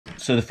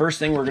So the first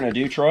thing we're going to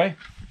do, Troy,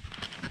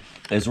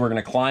 is we're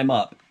going to climb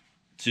up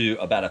to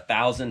about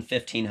 1,000,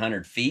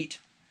 1,500 feet.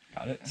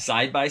 Got it.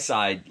 Side by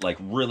side, like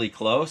really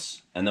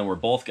close. And then we're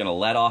both going to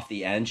let off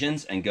the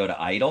engines and go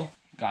to idle.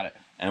 Got it.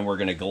 And we're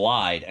going to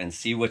glide and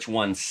see which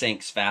one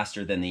sinks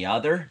faster than the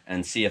other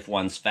and see if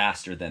one's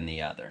faster than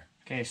the other.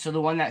 Okay, so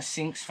the one that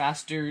sinks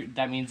faster,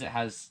 that means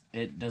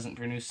it doesn't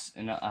produce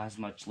as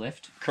much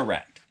lift?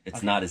 Correct.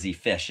 It's not as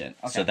efficient.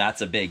 Okay. So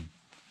that's a big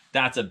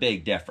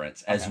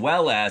difference. As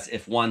well as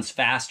if one's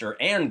faster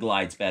and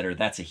glides better,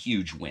 that's a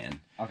huge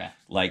win. Okay.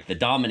 Like the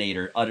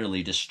Dominator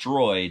utterly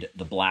destroyed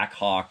the Black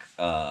Hawk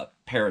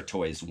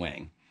Paratoy's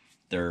wing,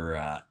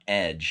 their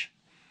edge.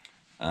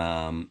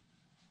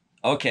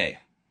 Okay.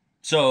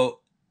 So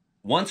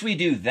once we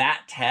do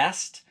that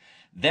test,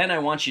 then I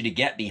want you to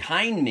get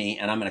behind me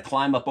and I'm going to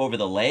climb up over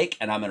the lake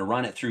and I'm going to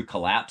run it through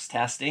collapse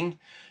testing.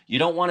 You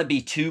don't want to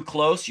be too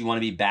close. You want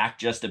to be back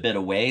just a bit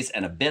of ways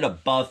and a bit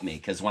above me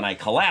because when I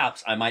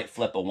collapse, I might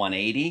flip a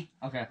 180.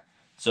 Okay.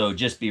 So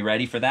just be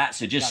ready for that.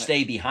 So just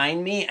stay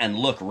behind me and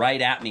look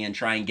right at me and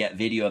try and get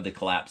video of the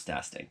collapse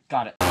testing.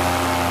 Got it.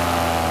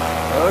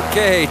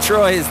 Okay,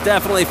 Troy is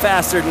definitely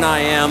faster than I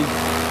am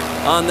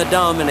on the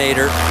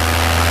Dominator.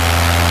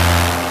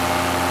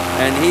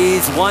 And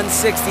he's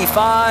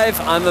 165,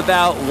 I'm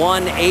about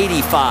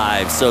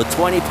 185, so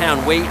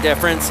 20-pound weight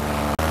difference.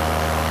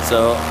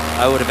 So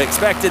I would have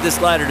expected this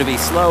glider to be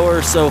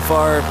slower so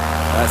far.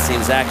 That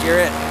seems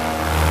accurate.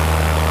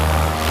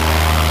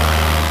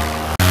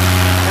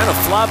 Kind of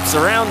flops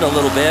around a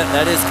little bit.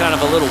 That is kind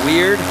of a little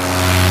weird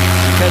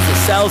because the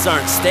cells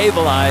aren't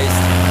stabilized.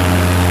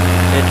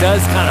 It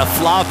does kind of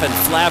flop and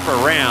flap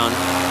around.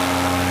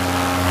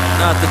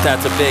 Not that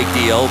that's a big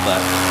deal,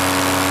 but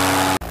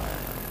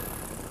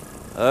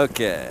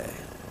okay.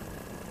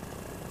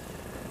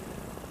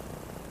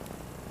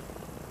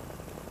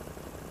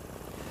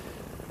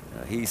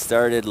 Now he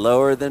started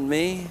lower than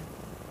me,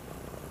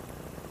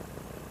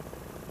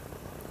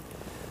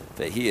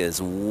 but he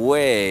is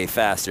way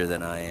faster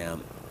than I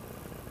am.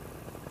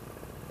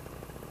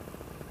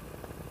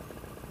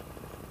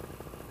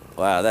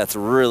 Wow, that's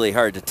really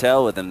hard to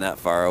tell with him that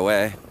far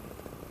away.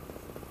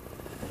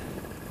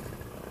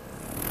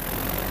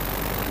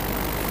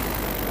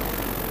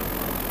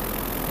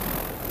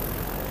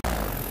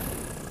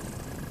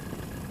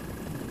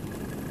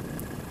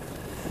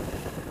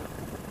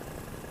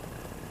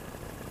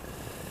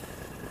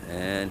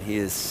 And he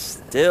is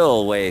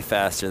still way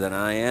faster than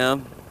I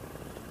am.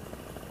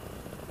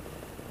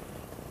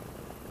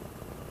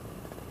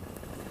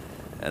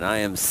 And I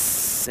am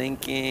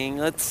sinking.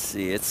 Let's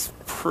see, it's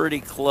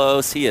pretty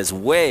close. He is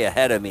way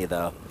ahead of me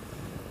though.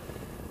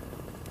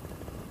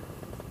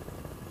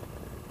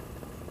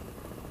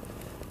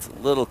 It's a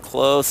little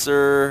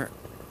closer.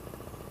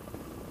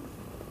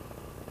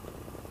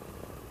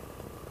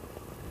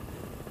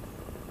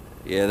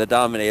 Yeah, the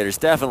Dominator's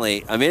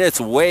definitely, I mean,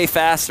 it's way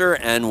faster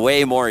and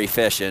way more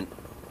efficient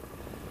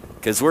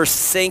because we're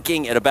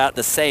sinking at about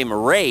the same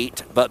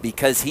rate, but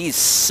because he's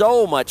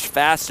so much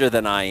faster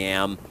than I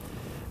am,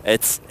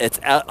 it's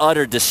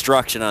utter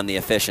destruction on the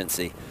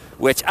efficiency,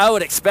 which I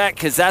would expect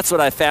because that's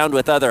what I found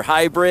with other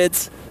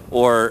hybrids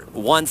or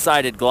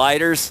one-sided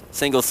gliders,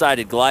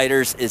 single-sided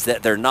gliders, is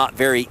that they're not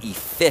very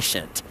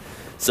efficient.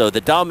 So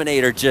the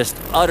Dominator just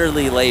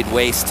utterly laid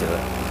waste to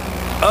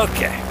it.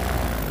 Okay.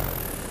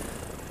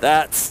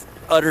 That's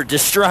utter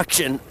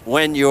destruction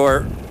when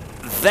you're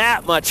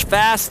that much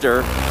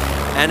faster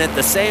and at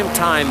the same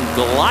time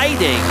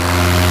gliding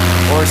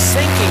or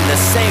sinking the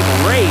same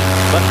rate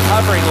but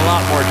covering a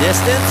lot more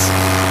distance.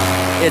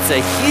 It's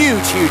a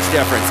huge, huge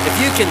difference. If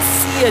you can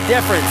see a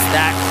difference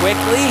that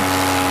quickly,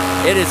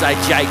 it is a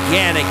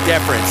gigantic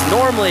difference.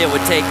 Normally it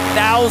would take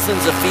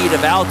thousands of feet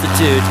of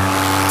altitude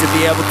to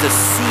be able to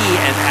see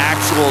an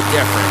actual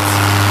difference.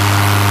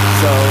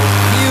 So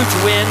huge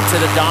win to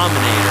the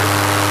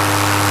Dominator.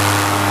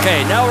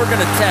 Okay, now we're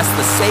gonna test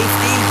the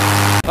safety.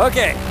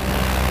 Okay,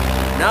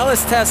 now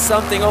let's test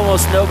something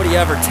almost nobody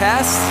ever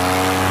tests,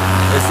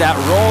 is that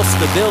roll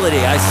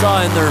stability. I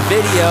saw in their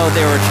video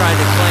they were trying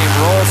to claim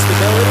roll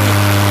stability.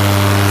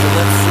 So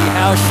let's see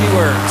how she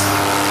works.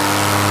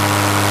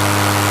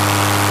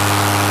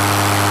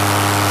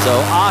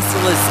 So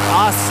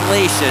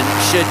oscillation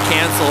should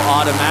cancel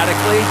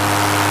automatically.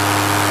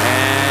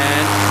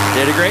 And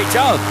did a great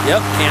job. Yep,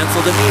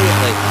 canceled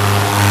immediately.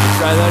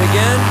 Try that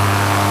again.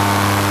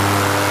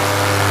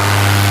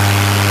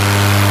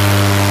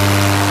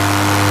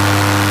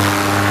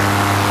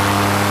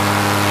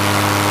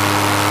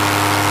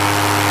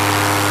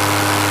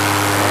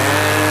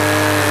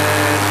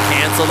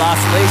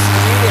 Oscillation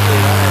immediately.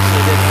 That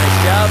actually did a nice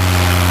job.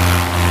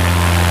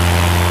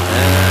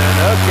 And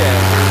okay,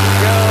 here we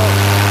go.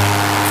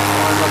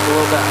 Climb up a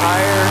little bit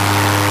higher.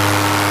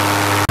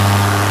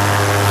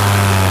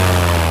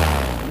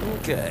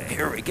 Okay,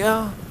 here we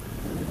go.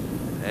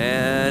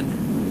 And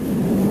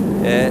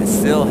it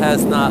still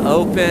has not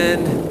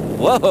opened.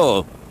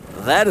 Whoa,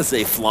 that is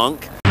a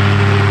flunk.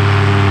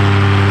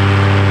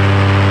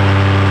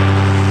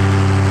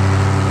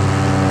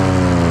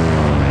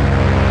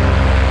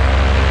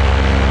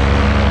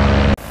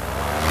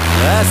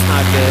 that's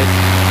not good.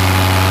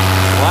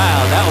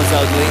 Wow, that was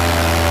ugly.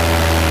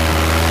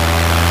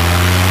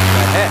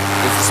 The heck?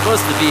 This is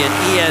supposed to be an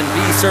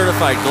ENB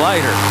certified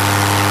glider.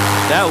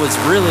 That was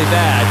really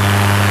bad.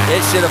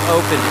 It should have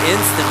opened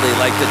instantly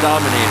like the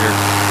Dominator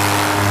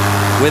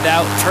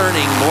without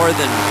turning more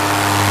than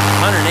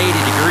 180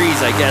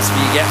 degrees, I guess,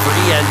 you get for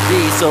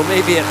ENB, so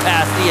maybe it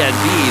passed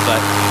ENB,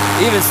 but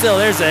even still,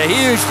 there's a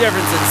huge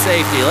difference in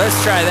safety. Let's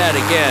try that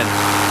again.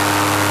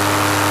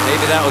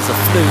 Maybe that was a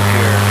fluke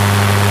here.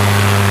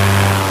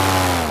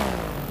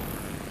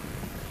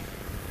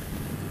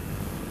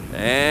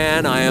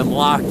 And I am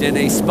locked in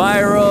a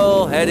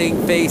spiral,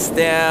 heading face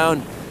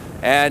down,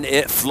 and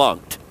it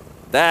flunked.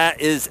 That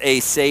is a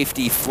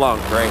safety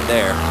flunk right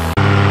there.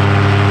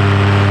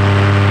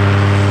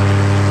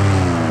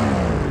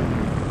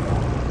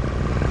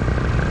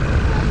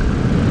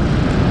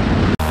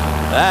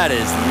 That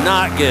is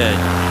not good.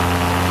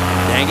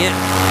 Dang it.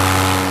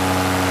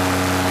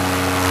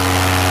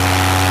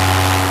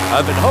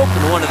 I've been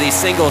hoping one of these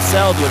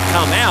single-celled would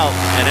come out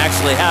and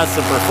actually have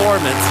some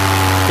performance,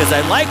 because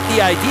I like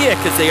the idea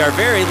because they are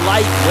very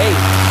lightweight.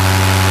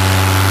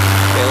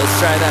 Okay, let's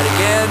try that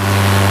again.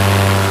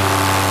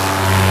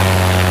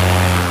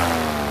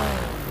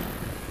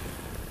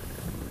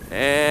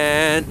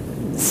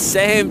 And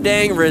same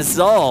dang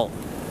result.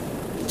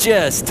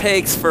 Just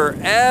takes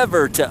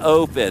forever to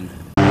open.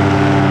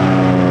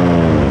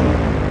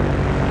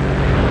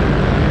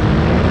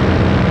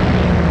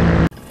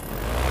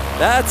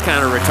 That's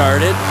kind of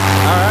retarded.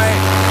 All right.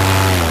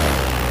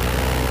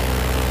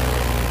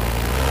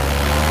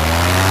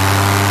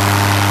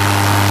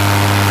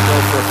 Go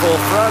for full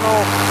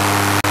frontal.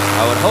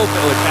 I would hope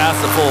it would pass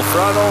the full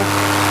frontal.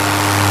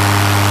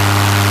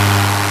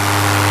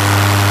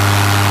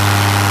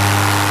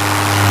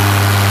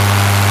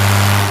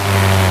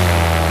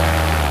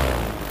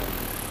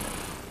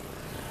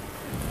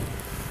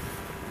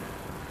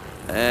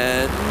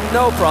 And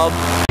no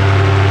problem.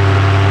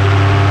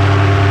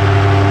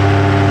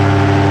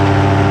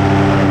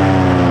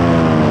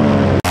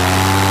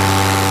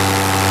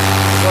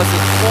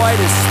 Wasn't quite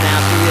as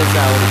snappy as I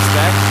would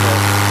expect, but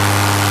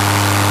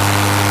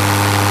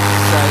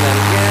let's try that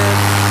again.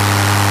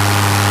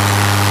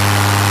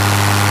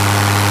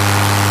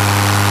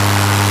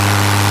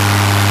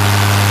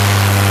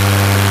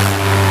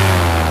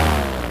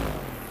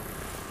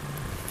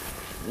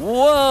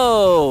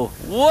 Whoa,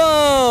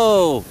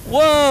 whoa,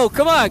 whoa,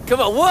 come on,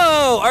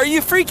 whoa, are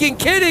you freaking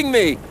kidding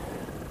me?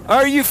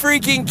 Are you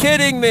freaking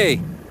kidding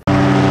me?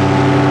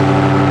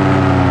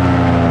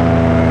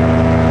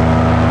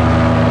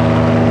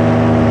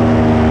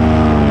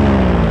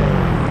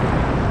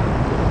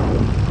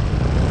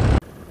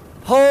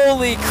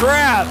 Holy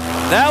crap,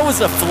 that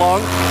was a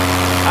flunk.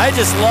 I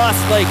just lost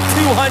like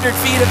 200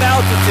 feet of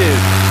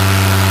altitude.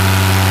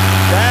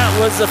 That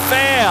was a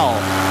fail.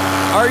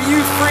 Are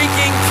you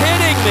freaking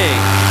kidding me?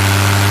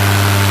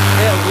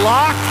 It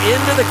locked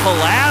into the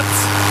collapse?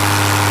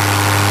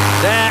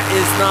 That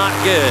is not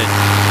good.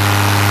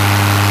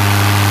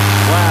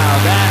 Wow,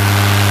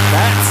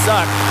 that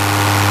sucked.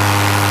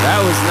 That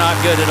was not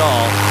good at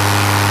all.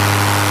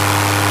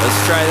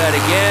 Let's try that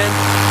again.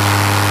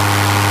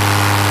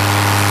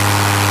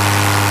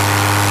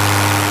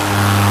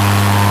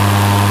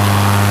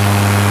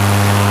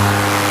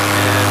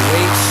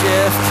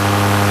 Shift.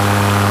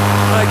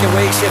 I can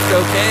weight shift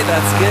okay,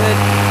 that's good.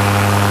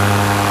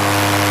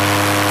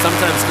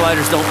 Sometimes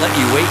gliders don't let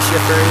you weight shift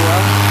very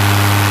well.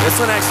 This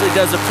one actually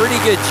does a pretty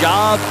good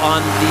job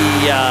on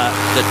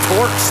the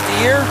torque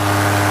steer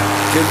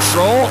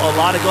control. A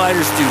lot of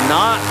gliders do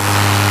not.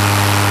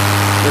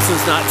 This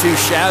one's not too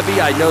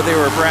shabby. I know they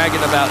were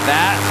bragging about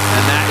that,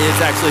 and that is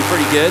actually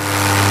pretty good.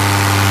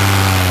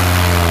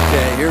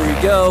 Okay, here we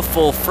go,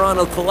 full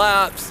frontal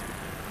collapse.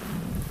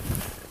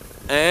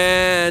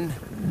 And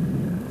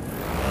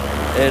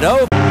it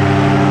opened.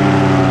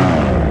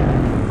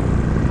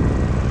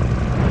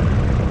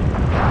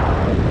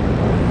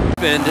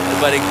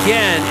 But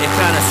again, it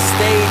kind of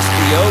staged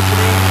the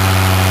opening.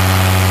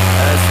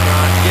 That's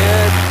not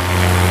good.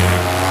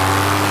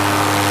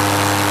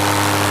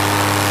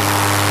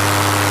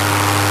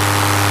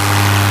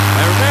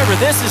 And remember,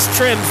 this is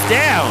trimmed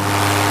down.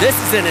 This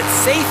is in its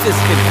safest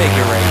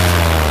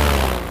configuration.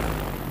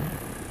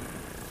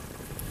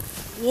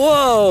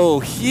 Whoa,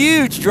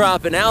 huge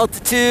drop in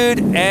altitude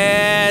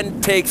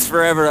and takes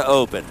forever to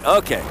open.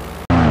 Okay.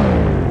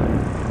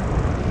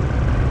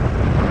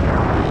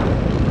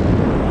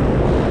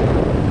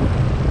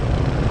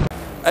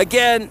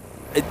 Again,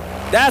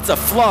 that's a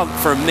flunk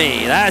for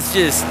me. That's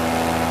just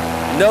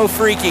no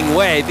freaking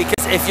way,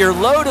 because if you're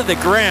low to the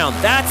ground,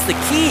 that's the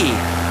key.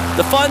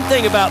 The fun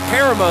thing about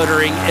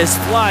paramotoring is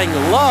flying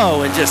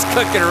low and just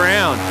cooking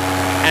around.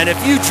 And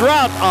if you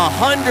drop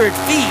 100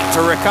 feet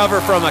to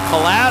recover from a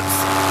collapse,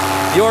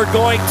 you're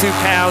going to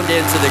pound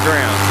into the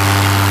ground.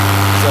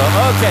 So,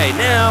 okay,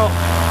 now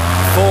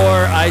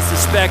for, I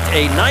suspect,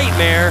 a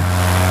nightmare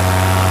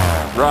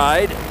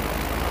ride.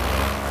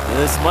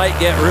 This might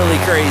get really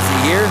crazy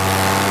here.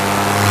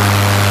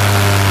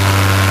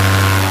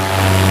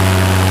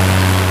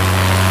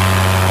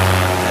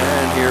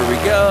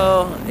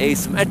 go.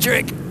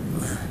 Asymmetric.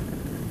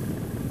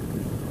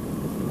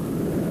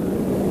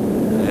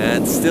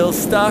 And still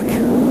stuck.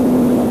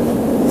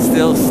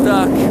 Still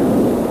stuck.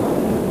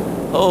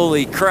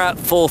 Holy crap,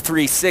 full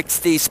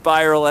 360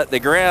 spiral at the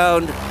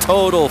ground.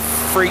 Total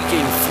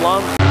freaking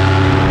flunk.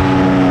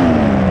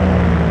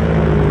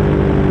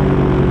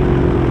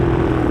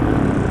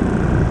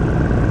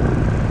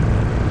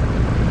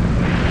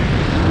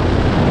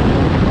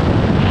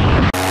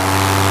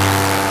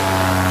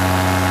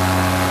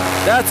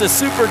 That's a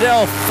Super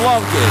Del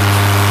flunking.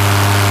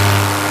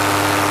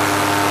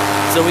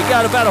 So we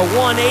got about a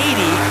 180,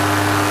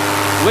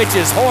 which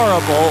is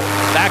horrible.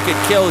 That could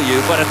kill you,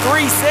 but a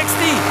 360?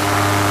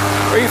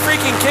 Are you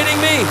freaking kidding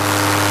me?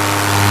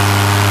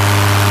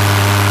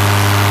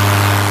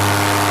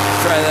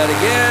 Try that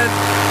again.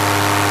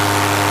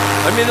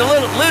 I mean,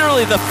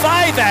 literally the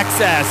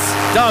 5XS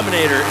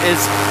Dominator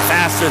is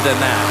faster than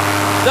that.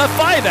 The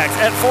 5X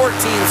at 14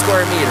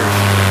 square meters.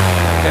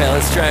 Okay,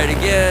 let's try it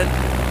again.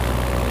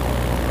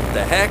 What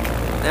the heck?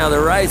 Now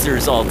the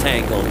riser's all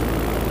tangled.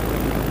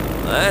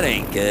 That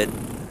ain't good.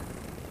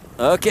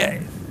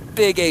 Okay,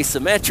 big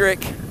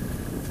asymmetric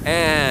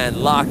and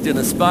locked in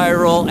a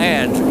spiral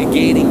and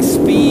gaining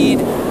speed.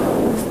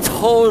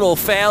 Total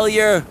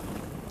failure.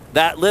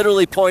 That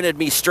literally pointed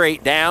me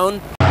straight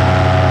down.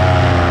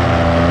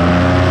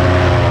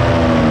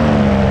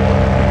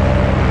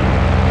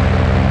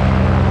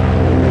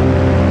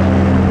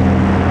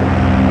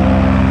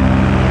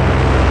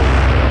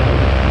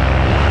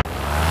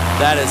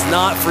 That is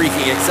not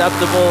freaking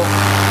acceptable.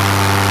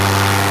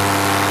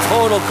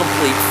 Total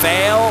complete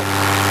fail.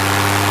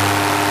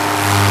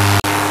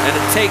 And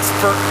it takes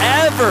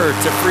forever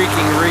to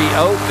freaking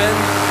reopen.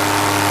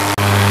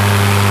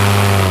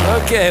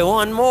 Okay,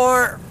 one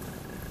more.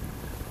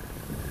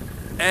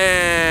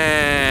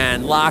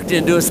 And locked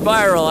into a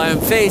spiral. I am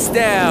face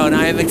down.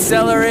 I am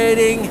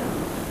accelerating.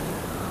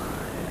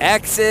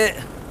 Exit.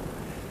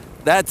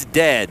 That's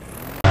dead.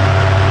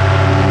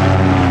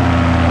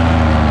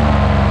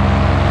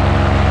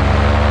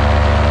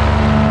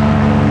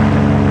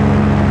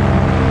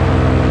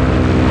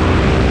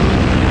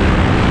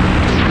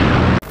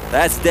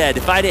 That's dead.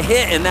 If I'd have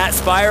hit in that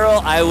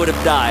spiral, I would have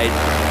died.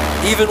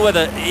 Even with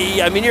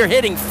I mean, you're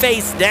hitting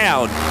face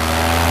down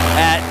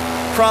at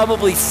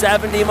probably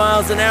 70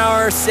 miles an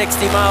hour,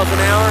 60 miles an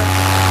hour.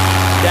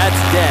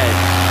 That's dead.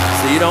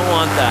 So you don't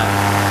want that.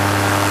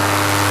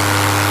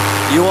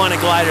 You want a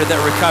glider that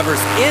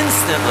recovers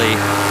instantly,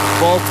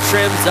 both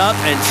trims up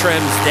and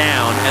trims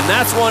down. And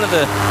that's one of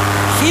the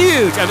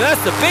huge, I mean,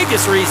 that's the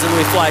biggest reason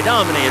we fly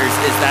Dominators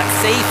is that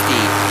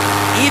safety.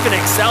 Even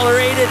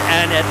accelerated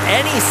and at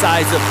any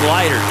size of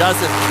glider,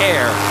 doesn't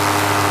care.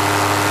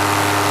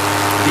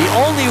 The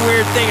only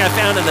weird thing I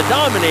found in the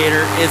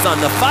Dominator is on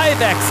the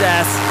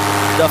 5XS,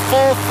 the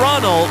full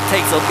frontal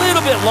takes a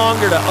little bit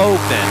longer to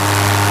open.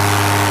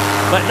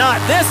 But not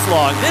this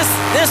long.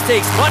 This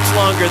takes much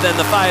longer than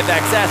the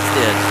 5XS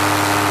did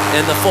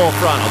in the full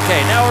frontal.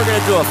 Okay, now we're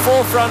gonna do a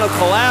full frontal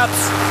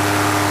collapse,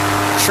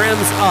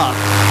 trims up.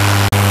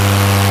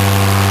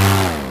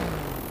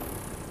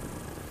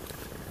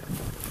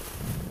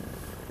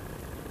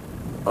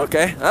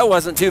 Okay, that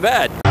wasn't too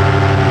bad.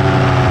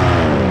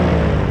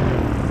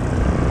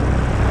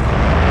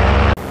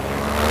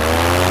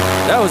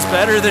 That was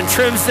better than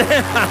trims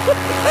down.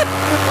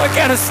 What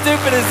kind of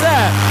stupid is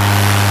that?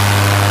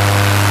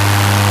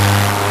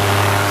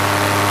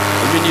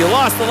 I mean, you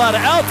lost a lot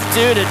of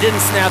altitude. It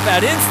didn't snap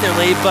out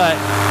instantly, but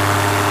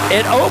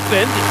it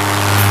opened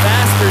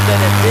faster than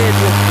it did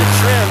with the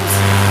trims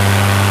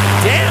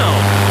down,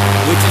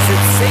 which is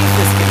its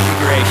safest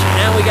configuration.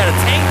 Now we got a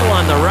tangle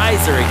on the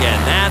riser again.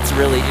 That's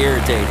really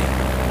irritating.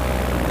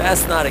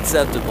 That's not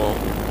acceptable.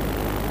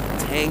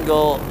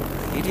 Tangle.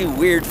 You do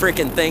weird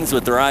freaking things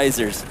with the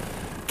risers.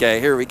 Okay,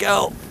 here we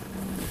go.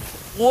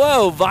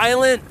 Whoa,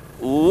 violent.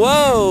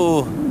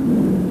 Whoa.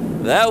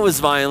 That was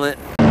violent.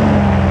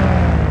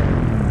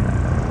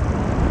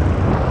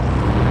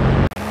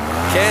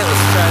 Okay,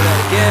 let's try that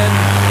again.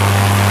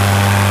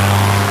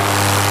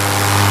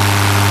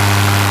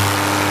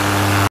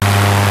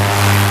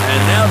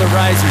 Now the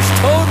riser's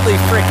totally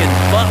freaking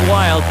butt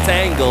wild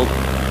tangled.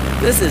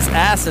 This is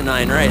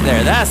asinine right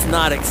there. That's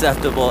not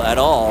acceptable at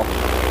all.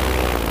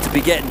 To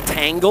be getting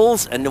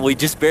tangles and we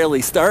just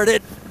barely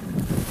started.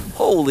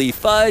 Holy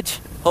fudge.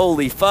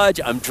 Holy fudge.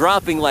 I'm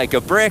dropping like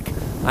a brick.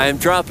 I am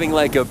dropping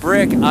like a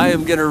brick. I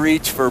am gonna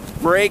reach for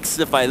brakes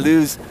if I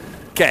lose.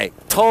 Okay,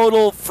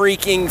 total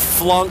freaking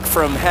flunk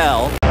from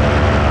hell.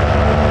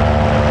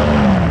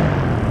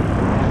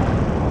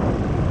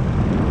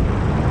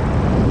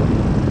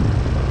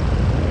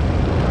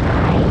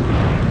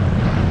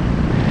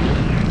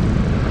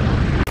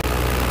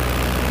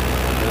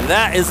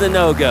 That is a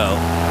no-go.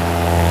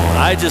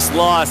 I just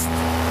lost,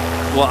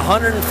 what,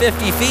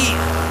 150 feet?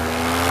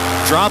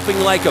 Dropping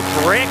like a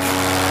brick?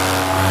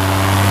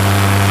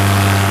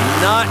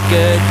 Not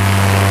good.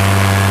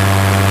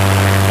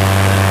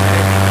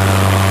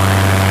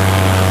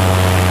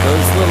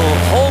 Those little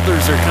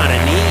holders are kind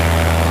of neat.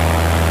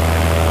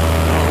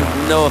 I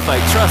don't know if I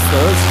trust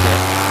those. But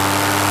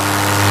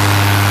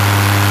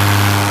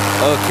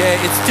Okay,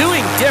 it's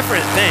doing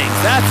different things.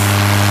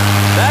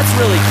 That's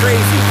really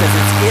crazy because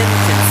it's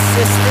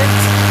inconsistent.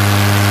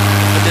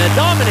 And the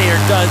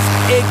Dominator does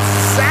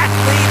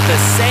exactly the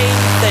same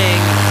thing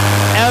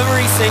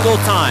every single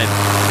time.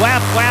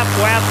 Whap, whap,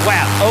 whap,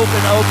 whap.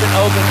 Open, open,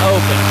 open,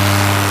 open.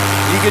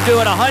 You could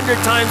do it 100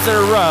 times in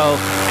a row,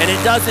 and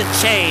it doesn't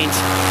change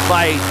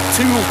by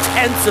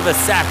 0.2 of a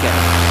second.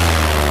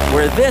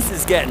 Where this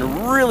is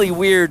getting really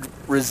weird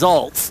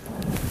results.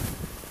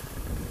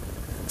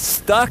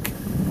 Stuck,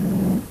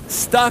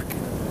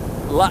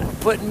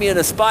 putting me in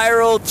a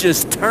spiral,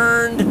 just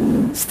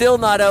turned, still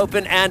not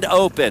open, and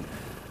open.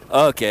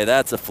 Okay,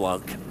 that's a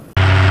flunk.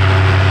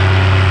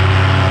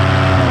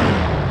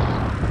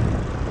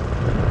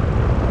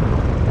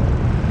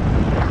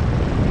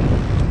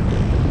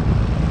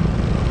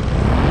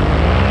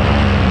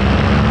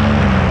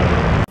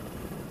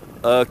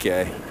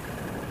 Okay.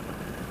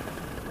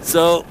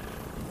 So,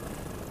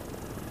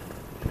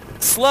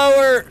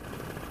 slower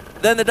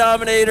than the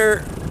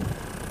Dominator.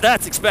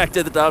 That's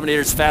expected. The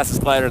Dominator's the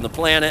fastest glider on the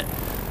planet.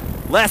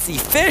 Less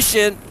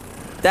efficient.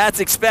 That's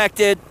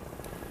expected.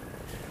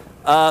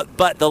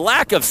 But the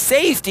lack of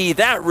safety,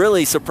 that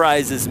really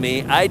surprises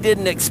me. I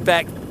didn't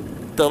expect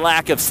the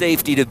lack of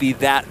safety to be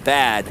that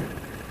bad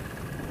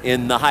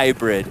in the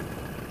hybrid.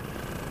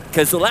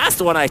 Because the last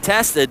one I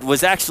tested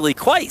was actually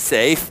quite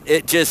safe.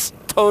 It just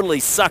totally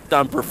sucked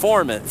on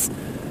performance.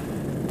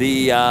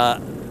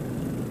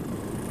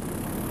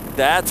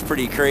 That's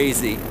pretty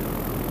crazy.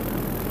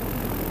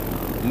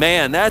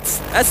 Man, that's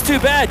too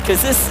bad,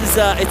 because this is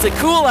it's a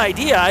cool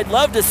idea. I'd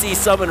love to see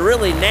someone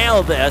really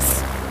nail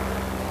this,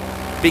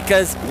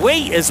 because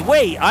weight is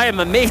weight. I am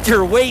a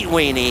major weight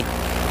weenie,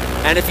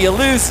 and if you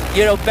lose,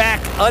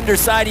 back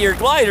underside of your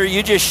glider,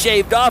 you just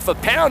shaved off a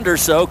pound or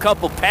so, a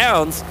couple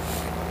pounds,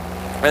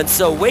 and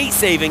so weight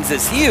savings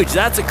is huge.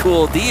 That's a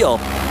cool deal,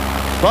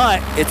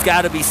 but it's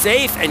got to be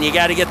safe, and you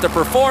got to get the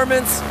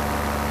performance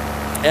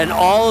and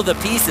all of the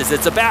pieces.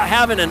 It's about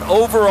having an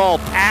overall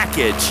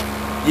package.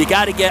 You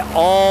got to get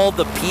all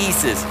the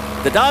pieces.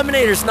 The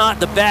Dominator's not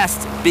the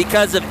best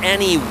because of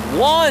any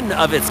one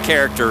of its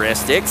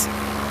characteristics,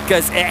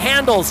 because it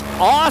handles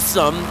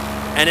awesome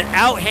and it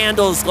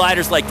out-handles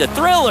gliders like the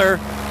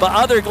Thriller, but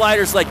other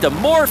gliders like the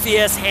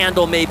Morpheus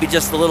handle maybe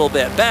just a little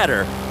bit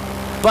better.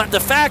 But the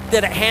fact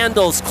that it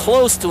handles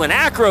close to an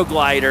acro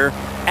glider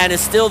and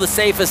is still the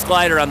safest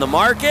glider on the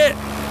market,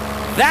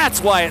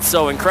 that's why it's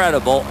so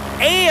incredible.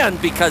 And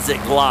because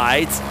it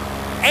glides,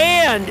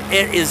 and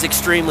it is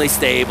extremely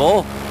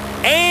stable,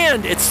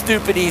 and it's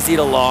stupid easy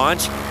to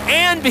launch,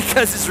 and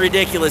because it's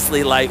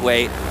ridiculously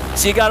lightweight.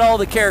 So you got all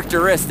the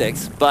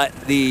characteristics, but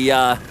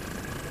I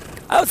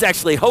was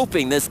actually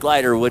hoping this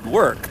glider would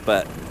work,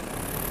 but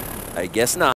I guess not.